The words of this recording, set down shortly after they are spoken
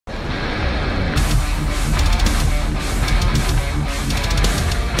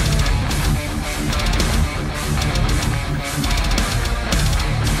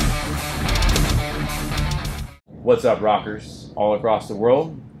What's up, rockers all across the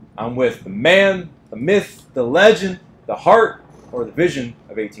world? I'm with the man, the myth, the legend, the heart, or the vision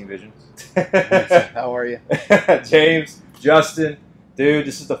of 18 Visions. How are you? James, Justin, dude,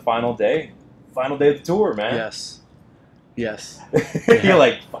 this is the final day. Final day of the tour, man. Yes. Yes. You're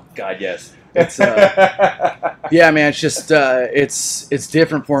like, fuck God, yes. It's yeah, man. It's just it's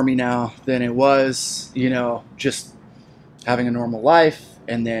different for me now than it was. You know, just having a normal life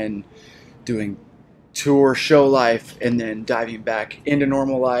and then doing tour show life and then diving back into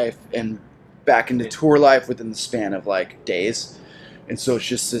normal life and back into tour life within the span of like days. And so it's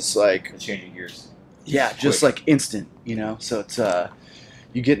just this like changing gears. Yeah, just like instant, you know. So it's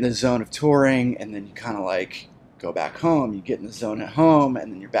you get in the zone of touring and then you kind of like go back home. You get in the zone at home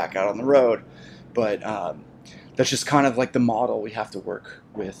and then you're back out on the road. But that's just kind of like the model we have to work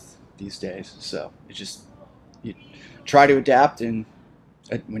with these days. So it just you try to adapt, and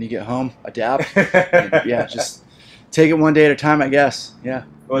when you get home, adapt. And, yeah, just take it one day at a time, I guess. Yeah.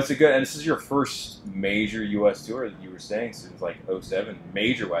 Well, it's a good, and this is your first major U.S. tour that you were saying since like 07,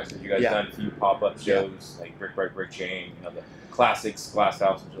 major-wise. You guys done a few pop-up shows, like Brick by Brick Chain, you know, the classics, Glass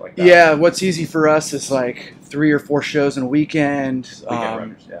House, and shit like that. Yeah, what's easy for us is like 3 or 4 shows in a weekend.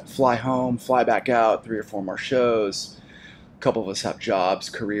 Runners, fly home, fly back out, 3 or 4 more shows. A couple of us have jobs,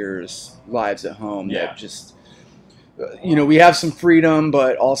 careers, lives at home. That just, you know, we have some freedom,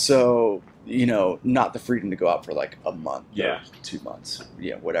 but also, you know, not the freedom to go out for like a month or 2 months.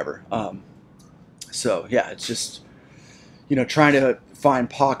 Yeah, whatever. So, yeah, it's just, you know, trying to find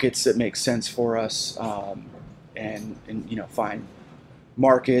pockets that make sense for us, and you know, find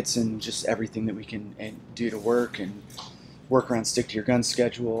markets and just everything that we can do to work and work around stick to your gun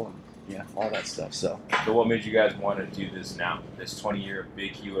schedule. Yeah, all that stuff. So what made you guys want to do this now? This 20-year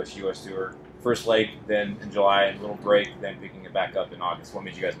big US tour. First leg, then in July, a little break, then picking it back up in August. What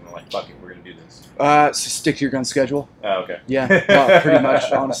made you guys want to like, fuck it, we're gonna do this? So stick to your gun schedule. Oh, okay. Yeah, pretty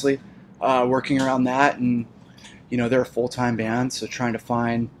much, honestly. Working around that, and you know, they're a full-time band, so trying to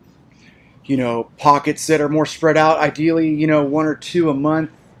find, you know, pockets that are more spread out. Ideally, you know, 1 or 2 a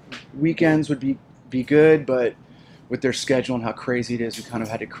month. Weekends would be good, but with their schedule and how crazy it is, we kind of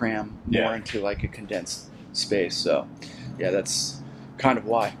had to cram more into like a condensed space. So, yeah, that's kind of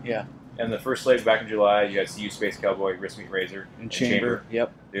why. Yeah. And the first leg back in July, you had CU Space Cowboy, Risk Meet Razor, and Chamber.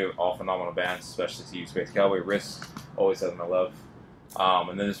 Yep. Dude, all phenomenal bands, especially CU Space Cowboy. Risk, always has my love.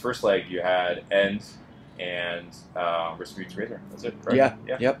 And then this first leg, you had End and Risk Meet Razor. That's it, right? Yeah.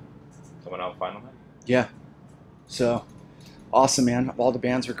 Yep. Someone else final night? Yeah. So, awesome, man. All the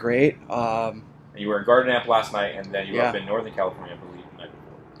bands were great. And you were in Garden Amp last night, and then you were up in Northern California, I believe, the night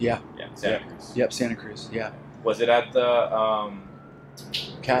before. Yeah. Yeah, Santa Cruz. Yep, Santa Cruz, yeah. Was it at the...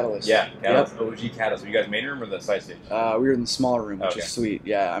 Catalyst. Yeah, Catalyst. Yep. OG Catalyst. Were you guys main room or the side stage? We were in the smaller room, which is sweet.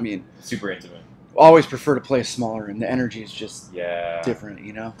 Yeah, I mean... Super intimate. Always prefer to play a smaller room. The energy is just different,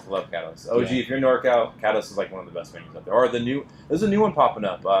 you know? Love Catalyst. OG, if you're in NorCal, Catalyst is like one of the best venues out there. Or there's a new one popping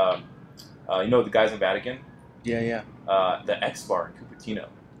up. You know the guys in Vatican? Yeah. The X Bar in Cupertino.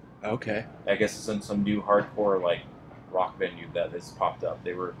 Okay. I guess it's some new hardcore like rock venue that has popped up.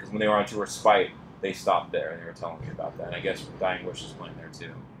 Because when they were on tour Spite, they stopped there and they were telling me about that. And I guess Dying Wish is playing there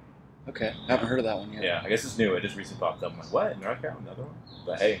too. Okay, I haven't heard of that one yet. Yeah, I guess it's new. It just recently popped up. I'm like, what? NorCal, another one?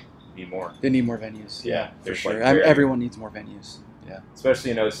 But hey, need more. They need more venues. Yeah, for sure. Everyone needs more venues. Yeah. Especially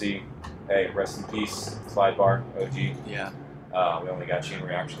in OC. Hey, rest in peace, Slide Bar, OG. Yeah. We only got Chain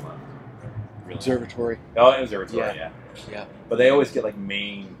Reaction left. Really. Observatory. Oh, Observatory, yeah. But they always get like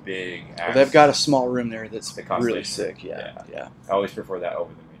main big acts. Well, they've got a small room there that's really sick. Yeah. I always prefer that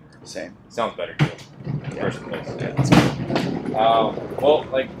over the main room. Same. Sounds better too. Well,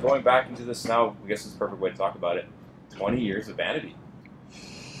 like going back into this now, I guess it's a perfect way to talk about it. 20 years of Vanity.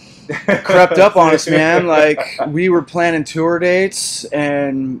 Crept up on us, man. Like we were planning tour dates,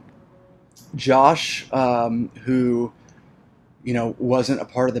 and Josh, who, you know, wasn't a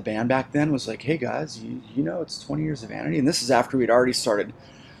part of the band back then, was like, hey guys, you know it's 20 years of Vanity. And this is after we'd already started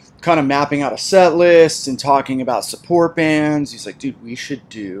kind of mapping out a set list and talking about support bands. He's like, dude, we should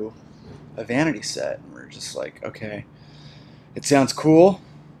do a Vanity set. And we're just like, okay, it sounds cool.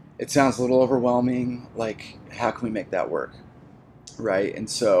 It sounds a little overwhelming. Like, how can we make that work? Right? And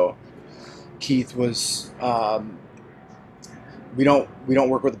so Keith was, we don't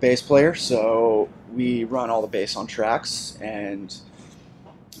work with a bass player, so we run all the bass on tracks, and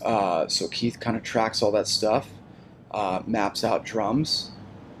so Keith kind of tracks all that stuff, maps out drums,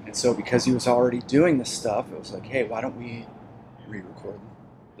 and so because he was already doing this stuff, it was like, hey, why don't we re-record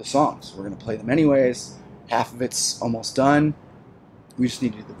the songs? We're going to play them anyways. Half of it's almost done. We just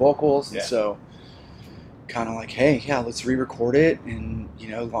need to do the vocals, and so kind of like, hey, yeah, let's re-record it and, you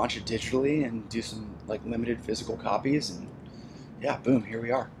know, launch it digitally and do some like limited physical copies, and yeah, boom, here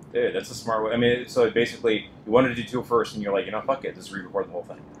we are. Dude, that's a smart way. I mean, so basically, you wanted to do two first, and you're like, you know, fuck it, just re-record the whole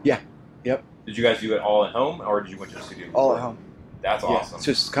thing. Yeah. Yep. Did you guys do it all at home, or did you went to the studio? All at home. That's awesome. It's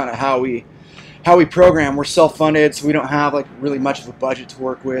just kind of how we program. We're self-funded, so we don't have like really much of a budget to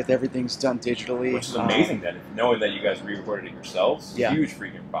work with. Everything's done digitally, which is amazing. Then knowing that you guys re-recorded it yourselves, yeah, huge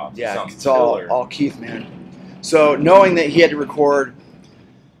freaking props. Yeah, it's all Keith, man. So knowing that he had to record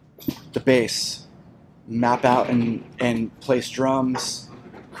the bass, map out and place drums,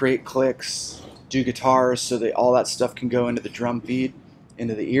 create clicks, do guitars, so that all that stuff can go into the drum feed,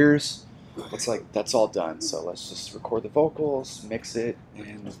 into the ears. It's like that's all done. So let's just record the vocals, mix it,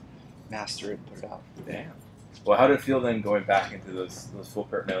 and master it, and put it out. Damn. Well, how did it feel then going back into those full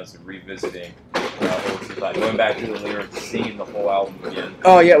part notes and revisiting going back to the lyrics, singing the whole album again?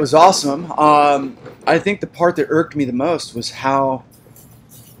 Oh yeah, it was awesome. I think the part that irked me the most was how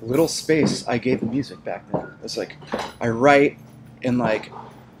little space I gave the music back then. It's like I write and like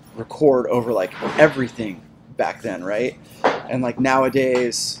record over like everything back then, right? And like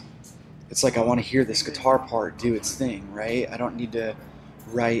nowadays, it's like I want to hear this guitar part do its thing, right? I don't need to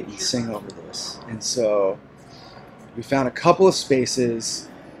write and sing over this. And so we found a couple of spaces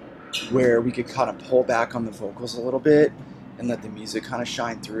where we could kind of pull back on the vocals a little bit and let the music kind of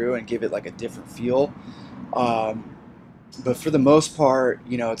shine through and give it like a different feel. But for the most part,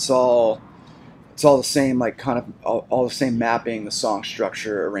 you know, it's all the same, like kind of all the same mapping, the song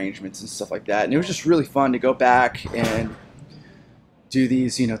structure, arrangements, and stuff like that. And it was just really fun to go back and do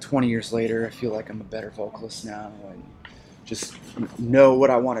these, you know, 20 years later. I feel like I'm a better vocalist now and just know what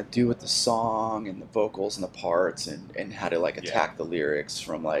I want to do with the song and the vocals and the parts and how to like attack the lyrics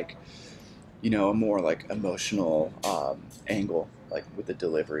from like, you know, a more like emotional angle, like with the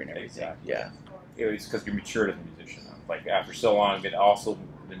delivery and everything. Exactly. Yeah. It's because you're matured as a musician. Like after so long, and also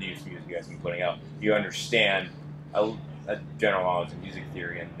the new music you guys have been putting out, you understand a general knowledge of music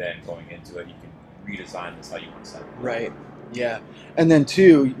theory, and then going into it, you can redesign this how you want to sound. Right. Yeah. And then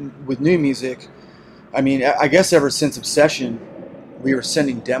too, with new music, I mean, I guess ever since Obsession, we were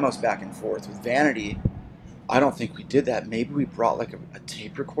sending demos back and forth. With Vanity, I don't think we did that. Maybe we brought like a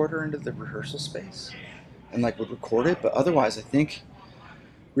tape recorder into the rehearsal space and like would record it. But otherwise, I think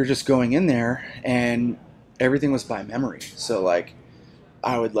we were just going in there and everything was by memory. So like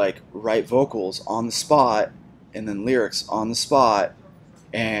I would like write vocals on the spot and then lyrics on the spot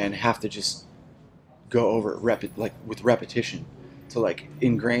and have to just go over it with repetition to like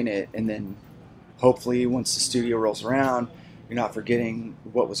ingrain it, and then hopefully once the studio rolls around, you're not forgetting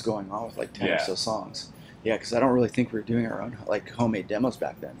what was going on with like 10 or so songs. Yeah, because I don't really think we were doing our own like homemade demos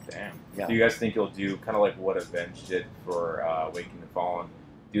back then. Damn. Yeah. Do you guys think you'll do kind of like what Avenged did for Waking the Fallen?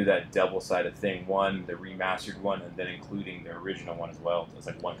 Do that double-sided thing, one, the remastered one, and then including the original one as well. It's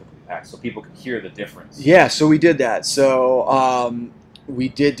like one complete pack, so people can hear the difference. Yeah, so we did that. So we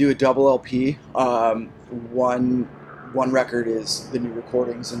did do a double LP. One record is the new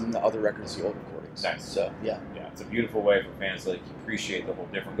recordings, and the other record is the old recordings. Nice. So yeah, it's a beautiful way for fans to like appreciate the whole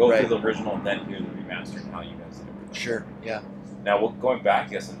difference. Go through the original and then hear the remastered and how you guys did it. Sure. Yeah. Now, going back, I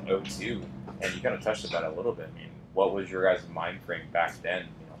guess, in 2002, and you kind of touched about it a little bit. I mean, what was your guys' mind frame back then?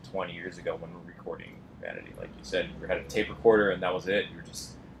 20 years ago when we were recording Vanity, like you said, you had a tape recorder and that was it. You were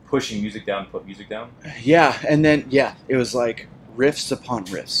just pushing music down, put music down. Yeah, and then it was like riffs upon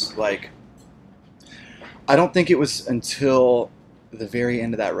riffs. Like I don't think it was until the very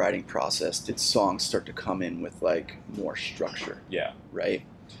end of that writing process did songs start to come in with like more structure. Yeah. Right.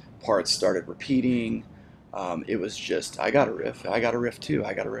 Parts started repeating. It was just I got a riff too.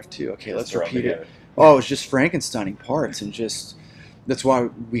 Okay, let's repeat it. Oh, it was just Frankensteining parts and just. That's why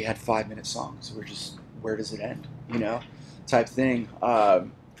we had 5-minute songs. We're just, where does it end? You know, type thing.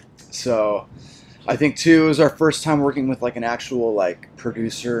 So I think too, it was our first time working with like an actual like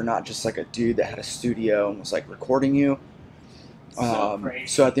producer, not just like a dude that had a studio and was like recording you.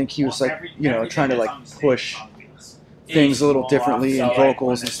 So I think he was like, you know, trying to like push things a little differently in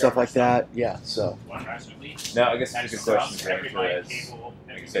vocals and stuff like that. Yeah. So. Now I guess it's a good question to answer is,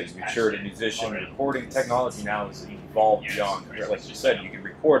 like you said, you matured a musician. Recording technology now has evolved beyond. Like you said, you can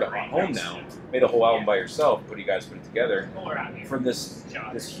record at home now. Made a whole album by yourself. What you guys put it together. From this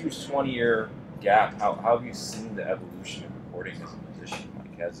huge 20-year gap, how have you seen the evolution of recording as a musician?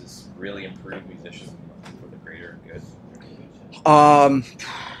 Like, has this really improved musicians for the greater good?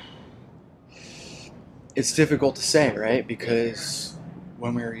 It's difficult to say, right? Because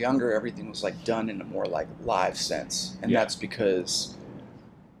when we were younger, everything was like done in a more like live sense, and that's because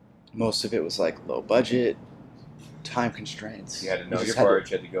most of it was like low budget, time constraints. You had to know You your just had part.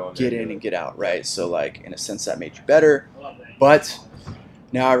 You had to go in there get in and get out, right? So like in a sense that made you better, but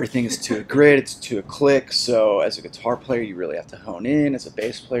now everything is to a grid, it's to a click. So as a guitar player, you really have to hone in. As a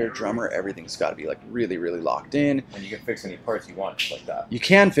bass player, drummer, everything's got to be like really, really locked in. And you can fix any parts you want like that. You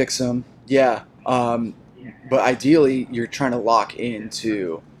can fix them, yeah. But ideally, you're trying to lock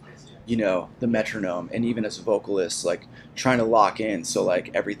into, you know, the metronome, and even as a vocalist, like trying to lock in. So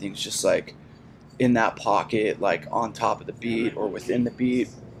like everything's just like in that pocket, like on top of the beat or within the beat.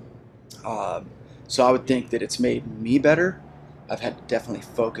 So I would think that it's made me better. I've had to definitely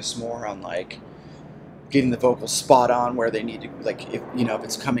focus more on like getting the vocals spot on where they need to, like if you know if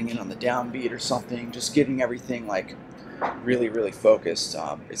it's coming in on the downbeat or something, just getting everything like really, really focused.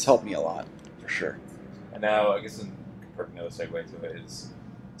 It's helped me a lot for sure. And now, I guess another segue to it is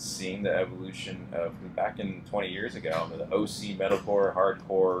seeing the evolution of back in 20 years ago, the OC metalcore,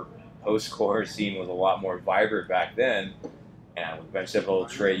 hardcore, post-core scene was a lot more vibrant back then. And with Ben Sippel,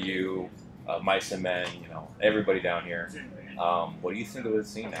 Trey Yu, Mice and Men, you know, everybody down here. What do you think of the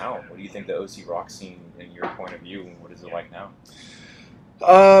scene now? What do you think the OC rock scene, in your point of view, and what is it like now?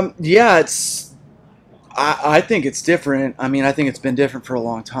 Yeah, I think it's different. I mean, I think it's been different for a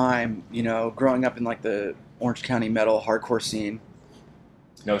long time. You know, growing up in like the Orange County metal hardcore scene.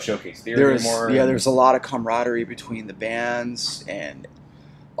 No showcase theater anymore. Yeah, there's a lot of camaraderie between the bands and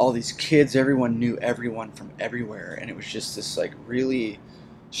all these kids. Everyone knew everyone from everywhere, and it was just this like really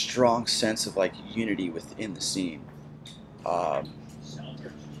strong sense of like unity within the scene.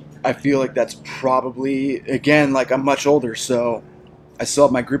 I feel like that's probably, again, like I'm much older, so I still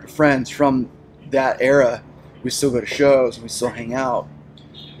have my group of friends from that era. We still go to shows and we still hang out,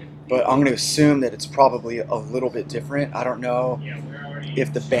 but I'm going to assume that it's probably a little bit different. I don't know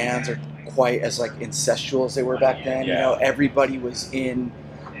if the bands are quite as like incestual as they were back then. You know, everybody was in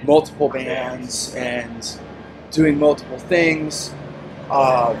multiple bands and doing multiple things,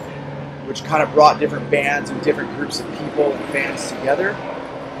 which kind of brought different bands and different groups of people and fans together.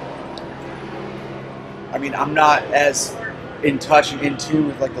 I mean, I'm not as in touch and in tune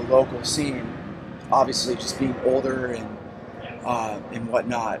with like the local scene, obviously just being older and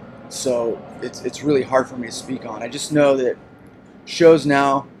whatnot. So it's really hard for me to speak on. I just know that shows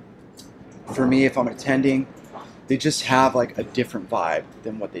now, for me, if I'm attending, they just have like a different vibe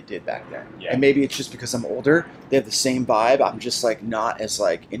than what they did back then. Yeah. And maybe it's just because I'm older, they have the same vibe. I'm just like not as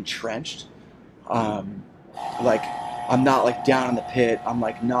like entrenched. Like I'm not like down in the pit. I'm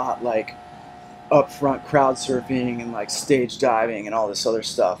like not like up front crowd surfing and like stage diving and all this other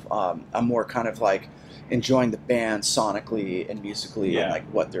stuff. I'm more kind of like enjoying the band sonically and musically and like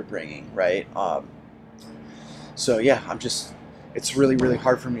what they're bringing, right? So yeah, it's really, really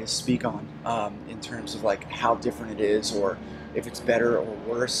hard for me to speak on in terms of like how different it is or if it's better or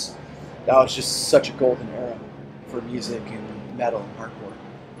worse. That was just such a golden era for music and metal and hardcore.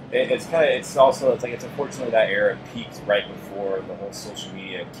 It's unfortunately that era peaked right before the whole social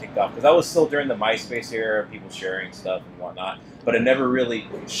media kicked off, because that was still during the MySpace era, people sharing stuff and whatnot, but it never really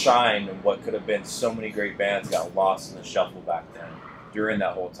shined, and what could have been so many great bands got lost in the shuffle back then during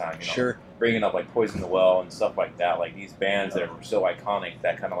that whole time, you know? Sure. Bringing up like Poison the Well and stuff like that, like these bands that were so iconic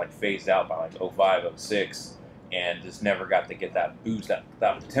that kind of like phased out by like 05, 06, and just never got to get that boost, that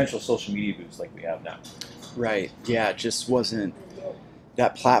potential social media boost like we have now. Right. Yeah, it just wasn't,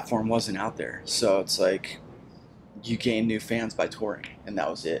 that platform wasn't out there. So it's like you gain new fans by touring, and that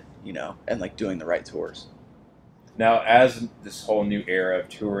was it, you know, and like doing the right tours. Now, as this whole new era of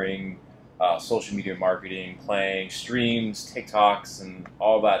touring, social media marketing, playing, streams, TikToks, and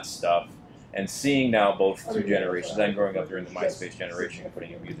all that stuff, and seeing now both two generations, and growing up during the MySpace generation and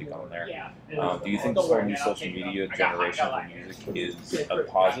putting your music on there, do you think this whole new social media generation of music is a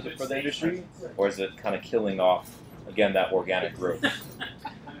positive for the industry, or is it kind of killing off, again, that organic growth?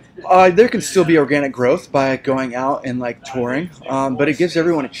 There can still be organic growth by going out and like touring, but it gives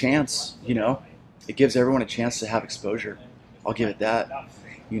everyone a chance, you know. It gives everyone a chance to have exposure. I'll give it that,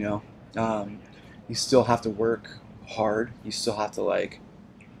 you know. You still have to work hard. You still have to like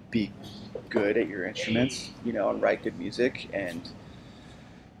be good at your instruments, you know, and write good music, and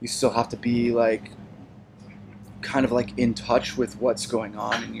you still have to be like kind of like in touch with what's going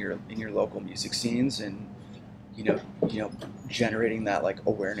on in your local music scenes, and you know, generating that like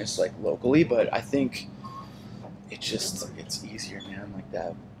awareness like locally. But I think it's easier, man, like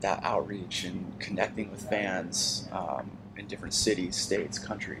that outreach and connecting with fans in different cities, states,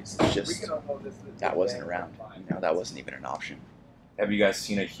 countries. It's just, that wasn't around, you know, that wasn't even an option. Have you guys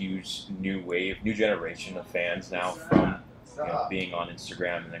seen a huge new generation of fans now from being on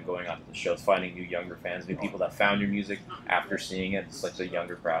Instagram and then going out to the shows, finding new younger fans, new people that found your music after seeing it? It's like a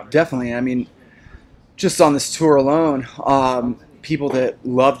younger crowd. Definitely. I mean, just on this tour alone, people that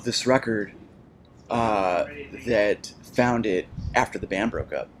loved this record that found it after the band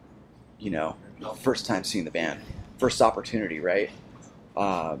broke up. You know, first time seeing the band, first opportunity, right?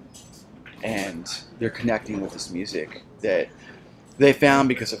 And they're connecting with this music that they found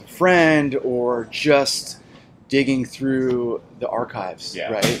because of a friend or just digging through the archives,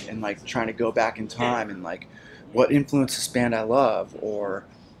 right? And like trying to go back in time and like what influenced this band I love, or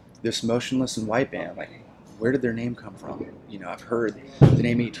this Motionless in White band, like where did their name come from? You know, I've heard the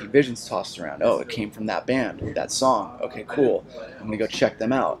name 18 Visions tossed around. Oh, it came from that band, that song. Okay, cool. I'm gonna go check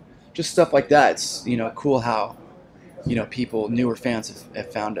them out. Just stuff like that. It's, you know, cool how, you know, people, newer fans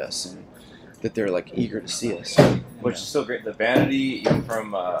have found us and that they're like eager to see us. Which is so great. The Vanity, even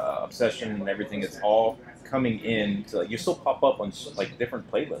from Obsession and everything, it's all coming in to, like, you still pop up on like different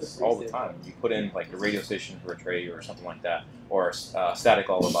playlists all the time. You put in like a radio station for a tray or something like that, or Static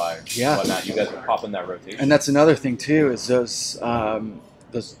Lullaby, or whatnot. You guys will pop in that rotation. And that's another thing too, is those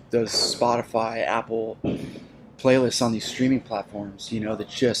Spotify, Apple playlists on these streaming platforms. You know, that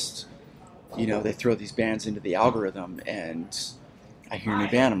just, you know, they throw these bands into the algorithm, and I hear a new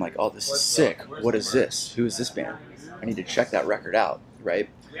band, I'm like, oh, this is sick. What is this? Who is this band? I need to check that record out, right?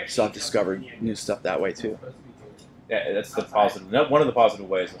 So I've discovered new stuff that way too. Yeah, that's the positive. One of the positive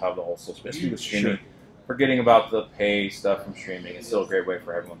ways of how the whole social, especially with streaming, forgetting about the pay stuff from streaming, it's still a great way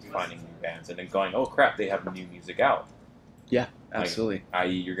for everyone to finding new bands and then going, oh crap, they have new music out. Yeah, absolutely. Like,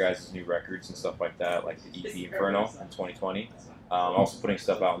 i.e. your guys' new records and stuff like that, like the EP Inferno in 2020. Also putting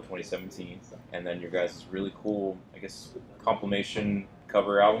stuff out in 2017, and then your guys' really cool, I guess, compilation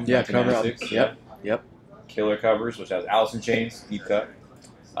cover album. Yeah, cover album. Yep. Killer covers, which has Alice in Chains, deep cut.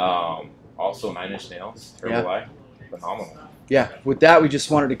 Also Nine Inch Nails, Terrible Eye, phenomenal. Yeah, with that we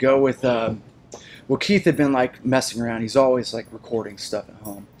just wanted to go with. Well, Keith had been like messing around. He's always like recording stuff at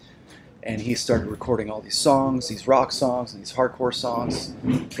home, and he started recording all these songs, these rock songs and these hardcore songs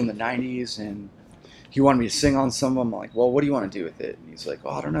from the '90s, and he wanted me to sing on some of them. I'm like, well, what do you want to do with it? And he's like,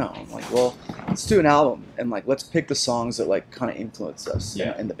 oh, I don't know. I'm like, well, let's do an album, and like, let's pick the songs that like kind of influence us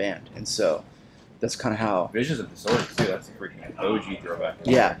in the band. And so that's kind of how Visions of Disorder too. That's a freaking OG throwback.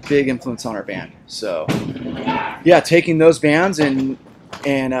 Yeah, big influence on our band. So yeah, taking those bands and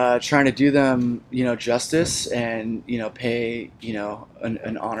trying to do them, you know, justice, and, you know, pay, you know,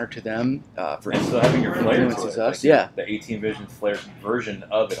 an honor to them for and still having your flair influences to it, us. like the 18 Visions flair version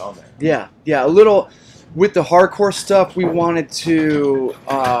of it on there. Yeah, a little with the hardcore stuff. We wanted to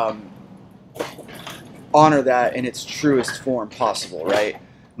honor that in its truest form possible, right?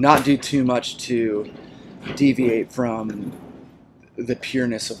 Not do too much to deviate from the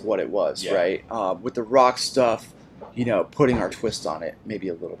pureness of what it was, right? With the rock stuff, you know, putting our twist on it, maybe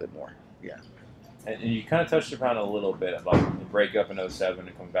a little bit more. Yeah. And you kind of touched upon a little bit about the breakup in '07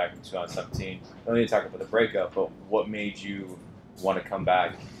 and coming back in 2017. Don't need to talk about the breakup, but what made you want to come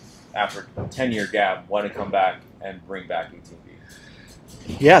back after a 10-year gap, want to come back and bring back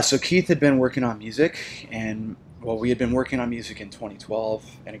 18V? Yeah, so Keith had been working on music, and, well, we had been working on music in 2012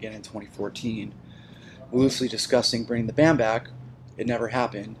 and again in 2014, loosely discussing bringing the band back. It never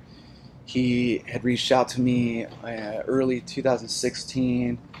happened. He had reached out to me early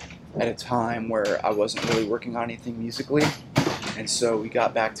 2016 at a time where I wasn't really working on anything musically, and so we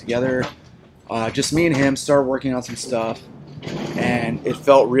got back together, just me and him, started working on some stuff, and it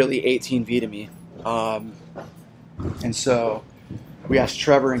felt really 18V to me. And so we asked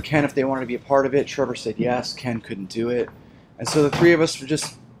Trevor and Ken if they wanted to be a part of it. Trevor said yes. Ken couldn't do it, and so the three of us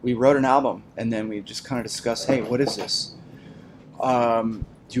we wrote an album, and then we just kind of discussed, hey, what is this?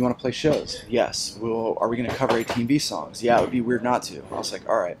 Do you want to play shows? Yes. Well, are we going to cover 18V songs? Yeah, it would be weird not to. I was like,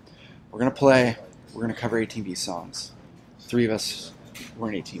 all right, we're going to play. We're going to cover 18V songs. Three of us were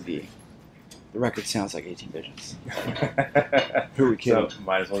in 18V. The record sounds like 18 Visions. Who are we kidding? So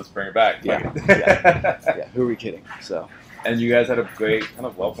might as well just bring it back. Yeah. Who are we kidding? So. And you guys had a great kind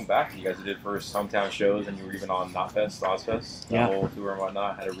of welcome back. You guys did first hometown shows, and you were even on Knotfest, Ozfest, the whole tour and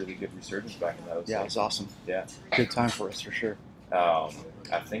whatnot. Had a really good resurgence back in those. Yeah, it was awesome. Yeah. Good time for us, for sure.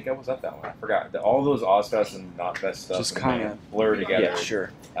 I think I was at that one. I forgot. All those Ozfest and Knotfest stuff just kind of blur together. Yeah,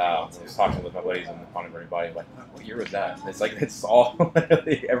 sure. I was talking with my buddies in the Pontypridd Body, like, what year was that? And it's like, it's all,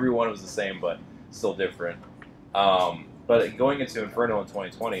 everyone was the same, but still different. But going into Inferno in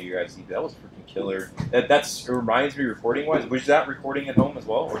 2020, you guys, that was freaking killer. It reminds me recording-wise. Was that recording at home as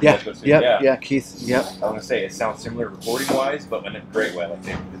well? Or yeah, Keith, yep. I was going to say, it sounds similar recording-wise, but in a great way. Like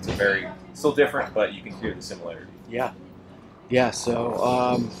it's a very, still different, but you can hear the similarity. Yeah,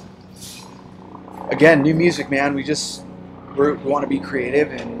 so, again, new music, man. We want to be creative,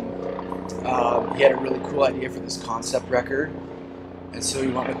 and he had a really cool idea for this concept record, and so we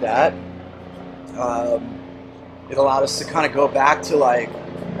went with that. It allowed us to kind of go back to like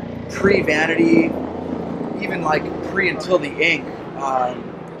pre-Vanity, even like pre Until the Ink,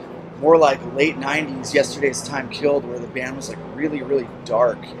 more like late 90s, Yesterday's Time Killed, where the band was like really, really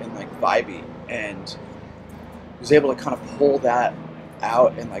dark and like vibey, and was able to kind of pull that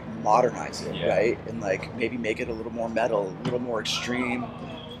out and like modernize it, right? And like maybe make it a little more metal, a little more extreme.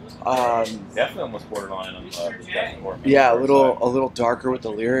 Definitely almost borderline on the yeah, a little darker with the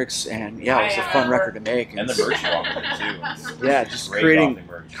lyrics, and yeah, it was a fun record to make. And the merch along with it too. Yeah, just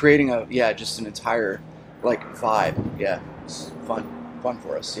creating a just an entire like vibe. Yeah, it's fun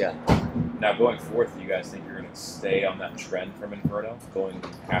for us. Yeah. Now going forth, do you guys think you're going to stay on that trend from Inferno, going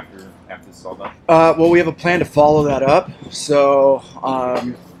after this is all done? Well, we have a plan to follow that up. So,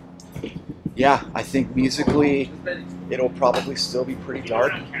 yeah, I think musically, it'll probably still be pretty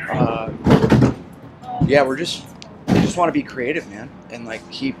dark. Yeah, we just want to be creative, man, and like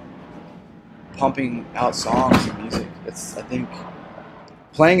keep pumping out songs and music. I think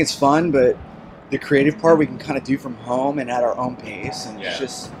playing is fun, but the creative part we can kind of do from home and at our own pace, and it's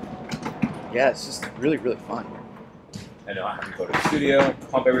just really, really fun. I know, having to go to the studio,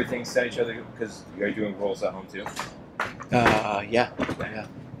 pump everything, send each other, because you're doing rolls at home too? Yeah.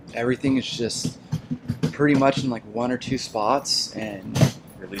 Everything is just pretty much in like 1 or 2 spots, and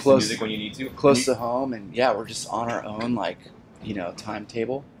release the music when you need to. Close to home, and yeah, we're just on our own, like,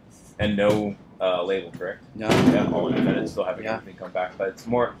 timetable. And no label, correct? No. Yeah, all independent, still having everything come back. But it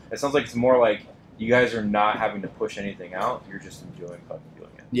sounds like it's more like you guys are not having to push anything out, you're just enjoying fucking doing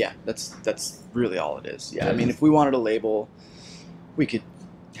it. Yeah, that's really all it is. Yeah, I mean, if we wanted a label, we could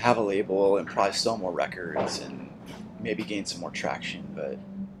have a label and probably sell more records and maybe gain some more traction, but...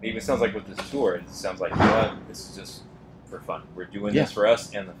 It even sounds like with this tour, it sounds like, you know what, this is just for fun. We're doing this for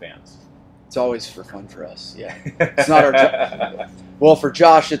us and the fans. It's always for fun for us, yeah. It's not our job. Well, for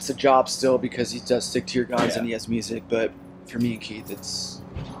Josh, it's a job still because he does stick to your guns and he has music, but for me and Keith, it's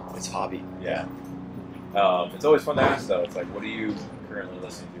hobby. Yeah. It's always fun to ask, though. It's like, what are you currently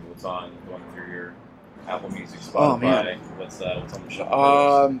listening to? What's on going through your Apple Music, Spotify? Oh, man. What's on the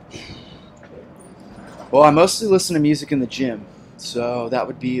shuffle? Well, I mostly listen to music in the gym. So that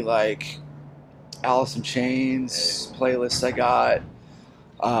would be like Alice in Chains playlists I got,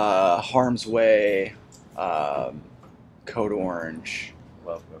 Harm's Way, Code Orange.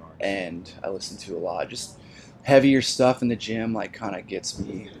 Love Code Orange. And I listen to a lot. Just heavier stuff in the gym, like, kind of gets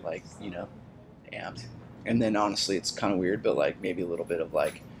me, like, amped. And then honestly, it's kind of weird, but like maybe a little bit of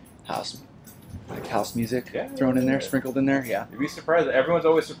like house music thrown in there, sprinkled in there. Yeah. You'd be surprised. Everyone's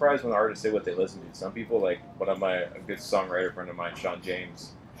always surprised when artists say what they listen to. Some people, like a good songwriter friend of mine, Sean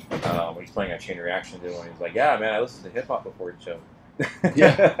James, when he's playing at Chain Reaction, he's like, "Yeah, man, I listened to hip hop before the show."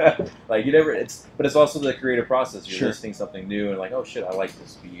 Yeah. Like but it's also the creative process. You're listening something new and like, oh shit, I like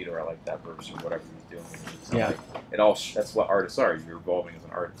this beat or I like that verse or whatever he's doing. Like, that's what artists are. You're evolving as an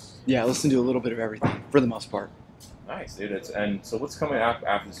artist. Yeah, I listen to a little bit of everything for the most part. Nice, dude. And so what's coming after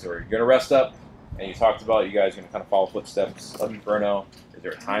the story? You're gonna rest up, and you talked about you guys are gonna kind of follow footsteps of Inferno. Is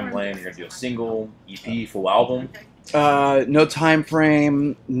there a timeline? You're gonna do a single, EP, full album? No time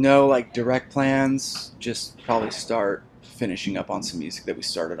frame, no like direct plans. Just probably start finishing up on some music that we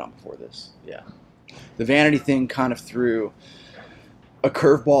started on before this. Yeah. The Vanity thing kind of threw a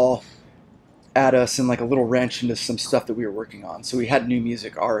curveball at us and like a little wrench into some stuff that we were working on. So we had new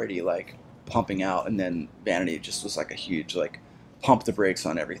music already like pumping out, and then Vanity just was like a huge like pump the brakes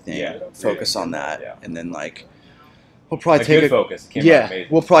on everything, focus on that, and then like we'll probably take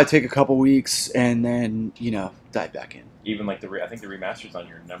we'll probably take a couple weeks and then dive back in. Even like I think the remaster's on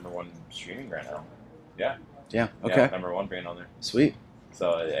your #1 streaming right now. Yeah. Yeah. Okay. Yeah, #1 band on there. Sweet.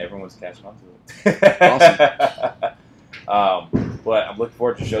 So everyone's catching on to it. Awesome. But I'm looking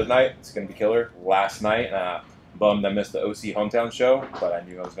forward to show tonight. It's going to be killer. Last night, bummed I missed the OC hometown show, but I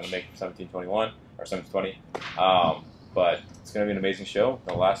knew I was going to make 1721 or 1720. But it's going to be an amazing show.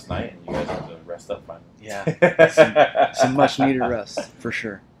 The last night, and you guys have to rest up finally. Yeah. some much needed rest for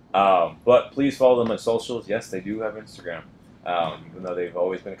sure. But please follow them on socials. Yes, they do have Instagram. Even though they've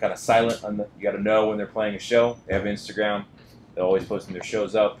always been kind of silent on you got to know when they're playing a show. They have Instagram. They're always posting their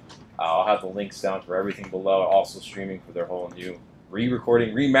shows up. I'll have the links down for everything below. Also streaming for their whole new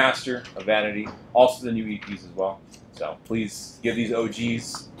re-recording, remaster of Vanity. Also the new EPs as well. So please give these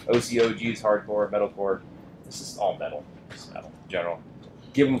OGs, OCOGs, hardcore, metalcore. This is all metal. This is metal in general.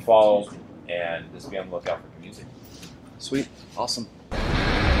 Give them a follow and just be on the lookout for the music. Sweet. Awesome.